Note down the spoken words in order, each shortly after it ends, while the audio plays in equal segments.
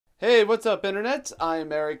Hey, what's up, Internet? I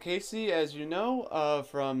am Eric Casey, as you know,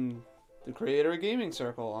 from the creator of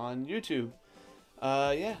GamingOCircle on YouTube.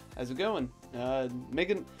 Yeah, how's it going? I'm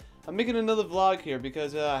making another vlog here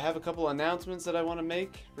because I have a couple announcements that I want to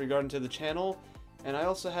make regarding to the channel, and I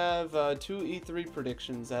also have two E3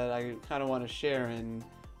 predictions that I kind of want to share and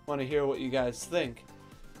want to hear what you guys think.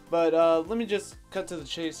 But let me just cut to the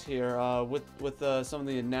chase here with some of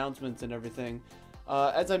the announcements and everything.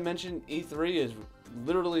 As I mentioned, E3 is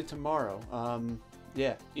literally tomorrow.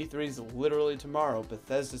 Yeah, E3 is literally tomorrow.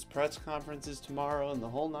 Bethesda's press conference is tomorrow and the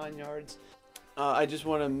whole 9 yards. I just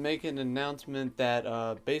want to make an announcement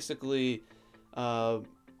that basically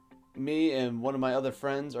me and one of my other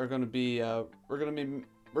friends are going to be we're going to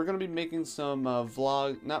be making some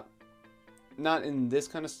vlog, not in this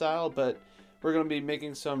kind of style, but we're going to be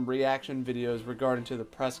making some reaction videos regarding to the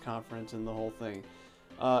press conference and the whole thing.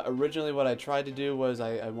 Originally what I tried to do was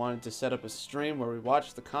I wanted to set up a stream where we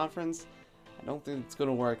watched the conference. I don't think it's going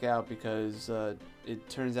to work out because it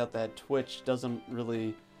turns out that Twitch doesn't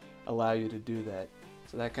really allow you to do that.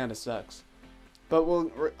 So that kind of sucks. But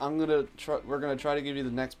we're going to try to give you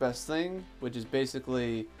the next best thing, which is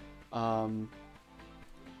basically you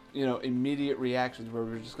know, immediate reactions where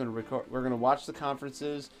we're just going to record. We're going to watch the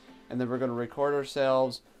conferences and then we're going to record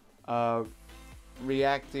ourselves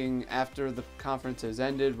reacting after the conference has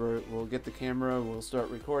ended. We'll get the camera, we'll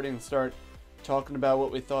start recording, start talking about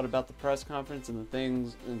what we thought about the press conference and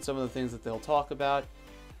some of the things that they'll talk about,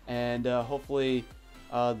 and hopefully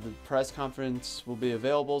the press conference will be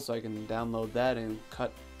available so I can download that and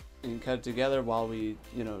cut it together while we,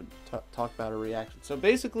 you know, talk about a reaction. So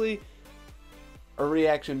basically a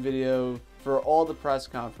reaction video for all the press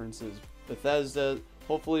conferences. Bethesda,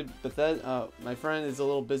 hopefully my friend is a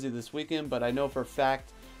little busy this weekend, but I know for a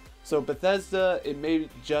fact. So Bethesda, it may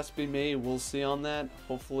just be me. We'll see on that.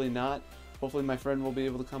 Hopefully not. Hopefully my friend will be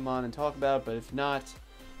able to come on and talk about it, but if not,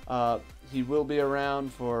 he will be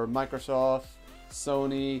around for Microsoft,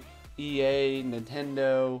 Sony, EA,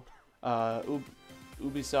 Nintendo,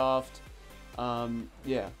 Ubisoft.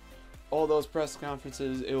 Yeah, all those press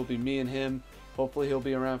conferences, it will be me and him. Hopefully he'll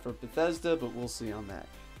be around for Bethesda, but we'll see on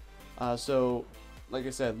that. So like I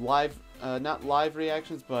said, not live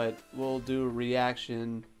reactions, but we'll do a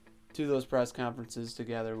reaction to those press conferences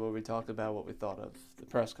together where we talk about what we thought of the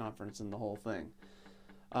press conference and the whole thing.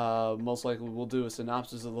 Most likely we'll do a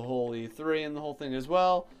synopsis of the whole E3 and the whole thing as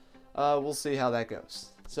well. We'll see how that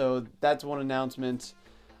goes. So that's one announcement.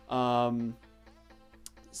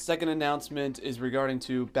 Second announcement is regarding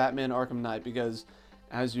to Batman Arkham Knight, because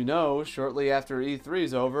as you know, shortly after E3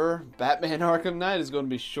 is over, Batman Arkham Knight is going to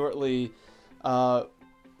be shortly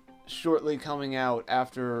coming out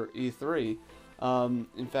after E3.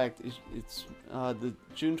 In fact, it's the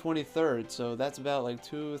June 23rd, so that's about like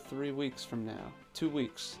 2 or 3 weeks from now. 2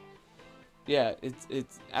 weeks. Yeah,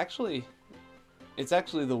 it's actually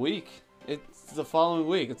the week. It's the following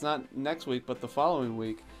week. It's not next week, but the following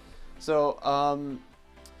week. So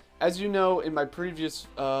as you know, in my previous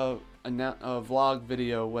vlog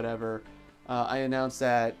video, whatever, I announced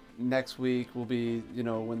that next week will be, you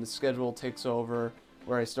know, when the schedule takes over,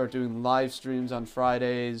 where I start doing live streams on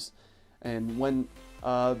Fridays, and when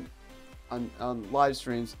on live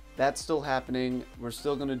streams, that's still happening. We're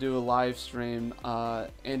still going to do a live stream.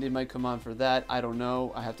 Andy might come on for that. I don't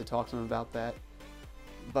know. I have to talk to him about that.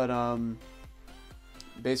 But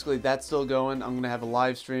basically that's still going. I'm going to have a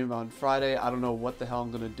live stream on Friday. I don't know what the hell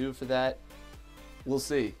I'm going to do for that. We'll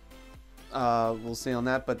see. We'll see on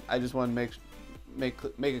that, but I just want to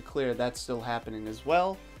make it clear that's still happening as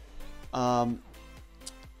well. Oh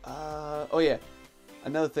yeah,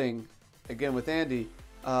 another thing, again with Andy,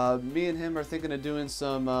 me and him are thinking of doing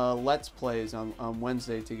some Let's Plays on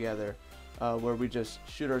Wednesday together, where we just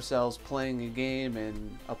shoot ourselves playing a game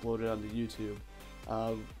and upload it onto YouTube.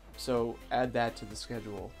 So add that to the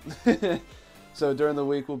schedule. So during the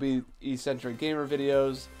week will be eccentric gamer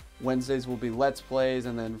videos, Wednesdays will be Let's Plays,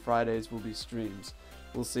 and then Fridays will be streams.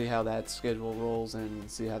 We'll see how that schedule rolls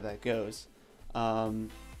and see how that goes.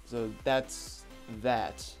 So that's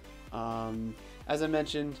that. As I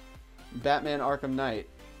mentioned, Batman Arkham Knight.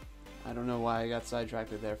 I don't know why I got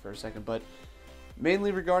sidetracked there for a second, but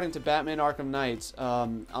mainly regarding to Batman Arkham Knight,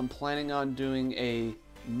 I'm planning on doing a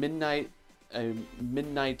midnight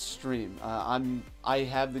stream. I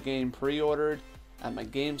have the game pre-ordered at my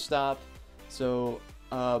GameStop, so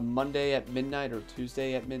Monday at midnight or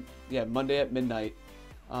Tuesday at Monday at midnight.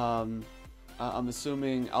 I'm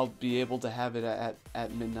assuming I'll be able to have it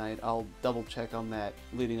at midnight. I'll double check on that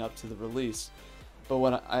leading up to the release. But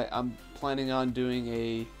what I'm planning on doing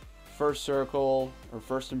a first circle or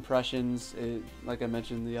first impressions, like I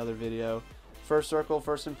mentioned in the other video, First Circle,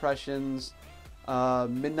 First Impressions,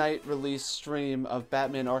 midnight release stream of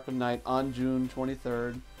Batman Arkham Knight on June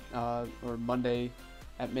 23rd, or Monday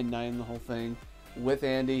at midnight, and the whole thing with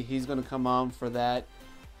Andy. He's going to come on for that.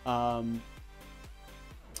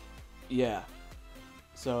 Yeah.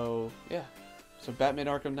 So, yeah. So Batman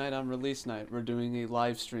Arkham Knight on release night. We're doing a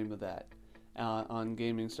live stream of that on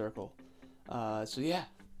GamingOCircle. So yeah,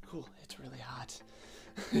 cool. It's really hot.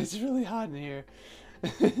 It's really hot in here.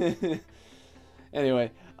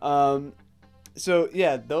 Anyway, so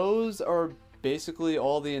yeah, those are basically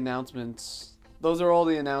all the announcements. Those are all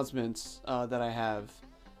the announcements that I have.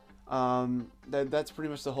 That's pretty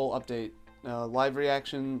much the whole update. Live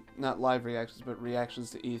reaction, not live reactions, but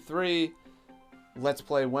reactions to E3. Let's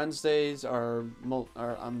Play Wednesdays are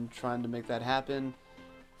I'm trying to make that happen.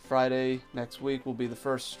 Friday next week will be the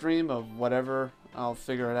first stream of whatever. I'll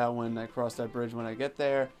figure it out when I cross that bridge when I get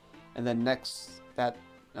there. And then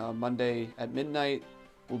Monday at midnight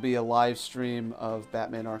will be a live stream of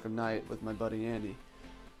Batman Arkham Knight with my buddy Andy.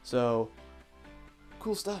 So,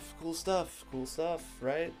 cool stuff, cool stuff, cool stuff,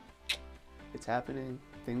 right? It's happening.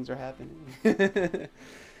 Things are happening.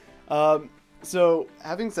 So,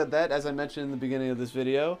 having said that, as I mentioned in the beginning of this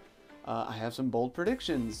video, I have some bold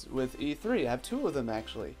predictions with E3. I have 2 of them,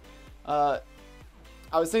 actually. I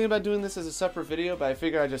was thinking about doing this as a separate video, but I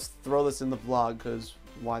figured I'd just throw this in the vlog, because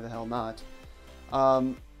why the hell not?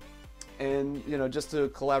 And, you know, just to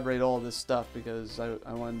collaborate all this stuff, because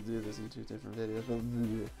I wanted to do this in 2 different videos, but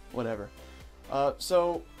whatever.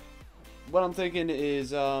 So, what I'm thinking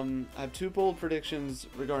is, I have 2 bold predictions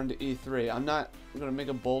regarding to E3. I'm not going to make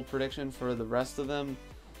a bold prediction for the rest of them,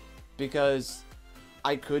 because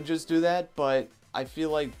I could just do that, but I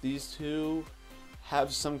feel like these 2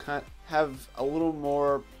 have a little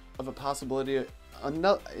more of a possibility, a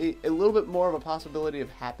little bit more of a possibility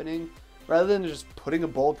of happening, rather than just putting a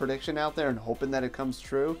bold prediction out there and hoping that it comes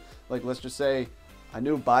true. Like, let's just say a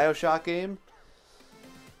new BioShock game.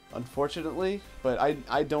 Unfortunately, but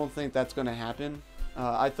I don't think that's going to happen.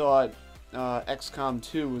 I thought XCOM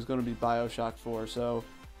 2 was going to be BioShock 4, so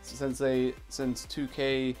since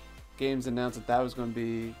 2K Games announced that was going to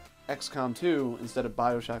be XCOM 2 instead of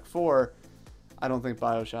BioShock 4, I don't think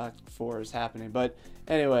BioShock 4 is happening. But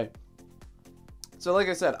anyway, so like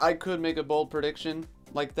I said, I could make a bold prediction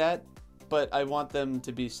like that, but I want them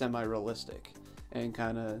to be semi-realistic and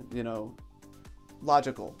kind of, you know,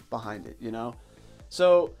 logical behind it, you know?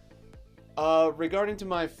 So, regarding to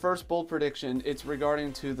my first bold prediction, it's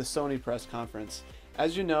regarding to the Sony press conference.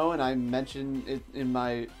 As you know, and I mentioned it in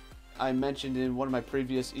one of my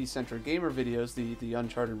previous Eccentric Gamer videos, the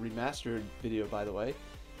Uncharted Remastered video, by the way.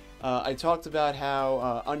 I talked about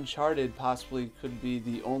how Uncharted possibly could be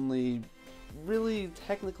the only really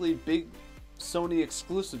technically big Sony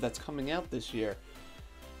exclusive that's coming out this year.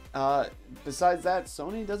 Besides that,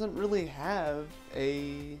 Sony doesn't really have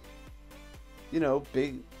a, you know,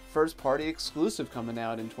 big first-party exclusive coming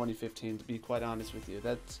out in 2015, to be quite honest with you.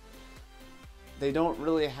 They don't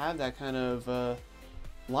really have that kind of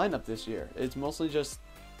lineup this year. It's mostly just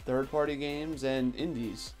third-party games and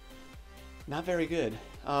indies. Not very good.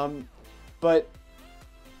 But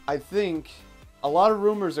I think a lot of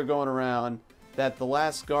rumors are going around that The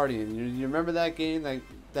Last Guardian, you remember that game,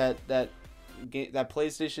 that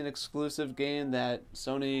PlayStation exclusive game that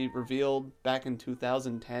Sony revealed back in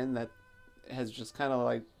 2010 that has just kind of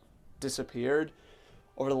like disappeared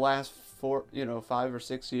over the last 5 or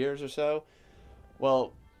 6 years or so?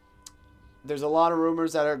 Well, there's a lot of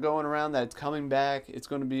rumors that are going around that it's coming back. It's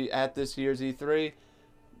going to be at this year's E3.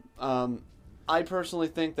 I personally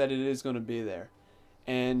think that it is going to be there.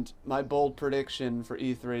 And my bold prediction for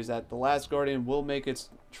E3 is that The Last Guardian will make its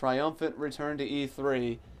triumphant return to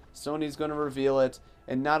E3. Sony's going to reveal it,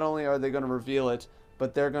 and not only are they going to reveal it,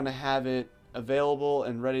 but they're going to have it available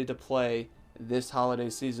and ready to play this holiday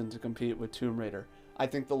season to compete with Tomb Raider. I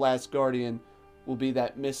think The Last Guardian will be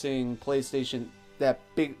that missing PlayStation, that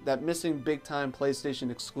missing big time PlayStation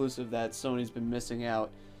exclusive that Sony's been missing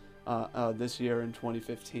out this year in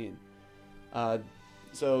 2015.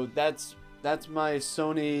 So that's my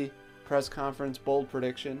Sony press conference bold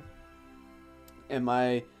prediction. And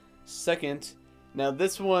my second, now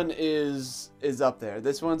this one is up there.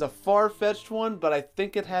 This one's a far-fetched one, but I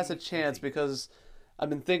think it has a chance because I've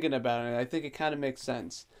been thinking about it, and I think it kind of makes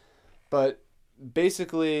sense. But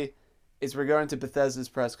basically, it's regarding to Bethesda's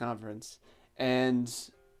press conference. And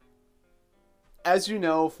as you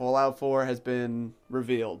know, Fallout 4 has been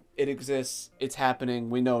revealed. It exists. It's happening.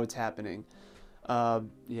 We know it's happening.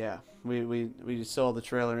 Yeah, we saw the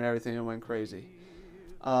trailer and everything and went crazy.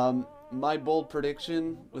 My bold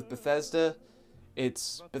prediction with Bethesda,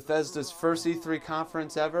 it's Bethesda's first E3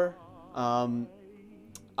 conference ever.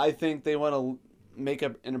 I think they want to make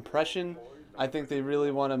an impression. I think they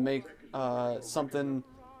really want to make something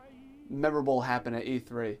memorable happen at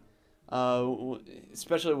E3,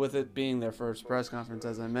 especially with it being their first press conference,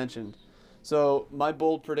 as I mentioned. So my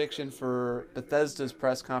bold prediction for Bethesda's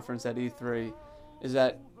press conference at E3 is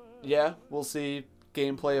that, yeah, we'll see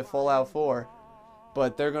gameplay of Fallout 4,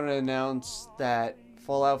 but they're going to announce that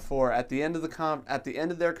Fallout 4 at the end of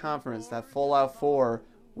their conference, that Fallout 4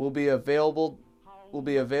 will be available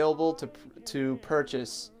to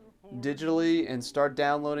purchase digitally and start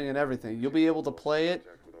downloading and everything. You'll be able to play it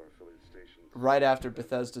right after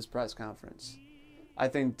Bethesda's press conference. I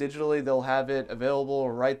think digitally they'll have it available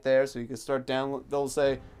right there, so you can start download. They'll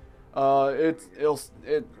say,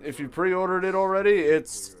 if you pre-ordered it already,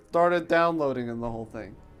 it's started downloading and the whole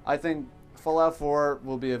thing. I think Fallout 4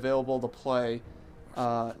 will be available to play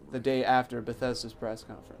the day after Bethesda's press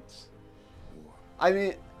conference. I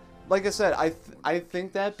mean, like I said, I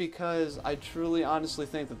think that because I truly, honestly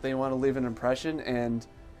think that they want to leave an impression, and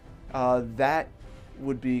that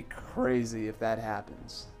would be crazy if that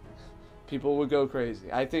happens. People would go crazy.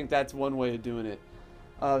 I think that's one way of doing it.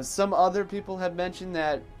 Some other people have mentioned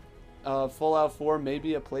that Fallout 4 may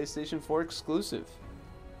be a PlayStation 4 exclusive.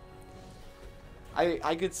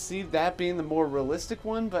 I could see that being the more realistic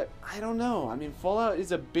one, but I don't know. I mean, Fallout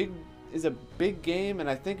is a big game, and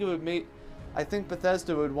I think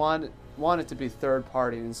Bethesda would want it to be third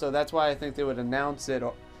party, and so that's why I think they would announce it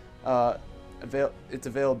its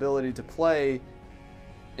availability to play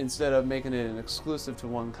instead of making it an exclusive to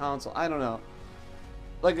one console. I don't know.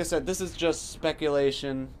 Like I said, this is just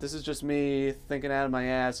speculation. This is just me thinking out of my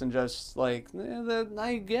ass and just like,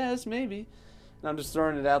 I guess, maybe. And I'm just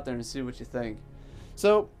throwing it out there and see what you think.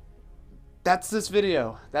 So, that's this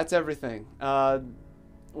video. That's everything.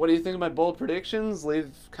 What do you think of my bold predictions?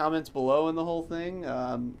 Leave comments below in the whole thing.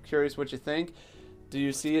 Curious what you think. Do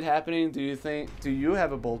you see it happening? Do you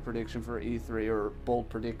have a bold prediction for E3 or bold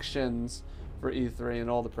predictions for E3 and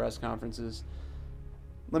all the press conferences?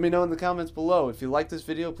 Let me know in the comments below. If you like this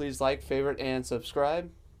video, please like, favorite, and subscribe.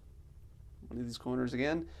 One of these corners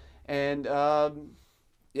again. And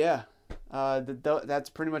yeah, that's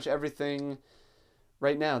pretty much everything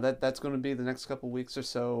right now. That's going to be the next couple weeks or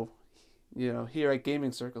so, you know, here at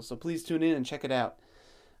GamingOCircle. So please tune in and check it out.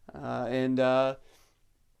 And I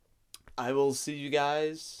will see you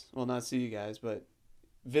guys. Well, not see you guys, but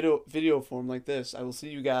video form like this. I will see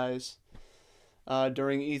you guys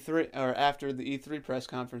during E3 or after the E3 press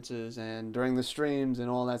conferences and during the streams and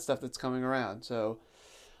all that stuff that's coming around. So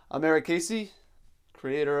I'm Eric Casey,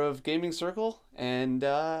 creator of GamingOCircle, and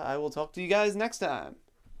I will talk to you guys next time.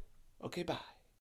 Okay, bye.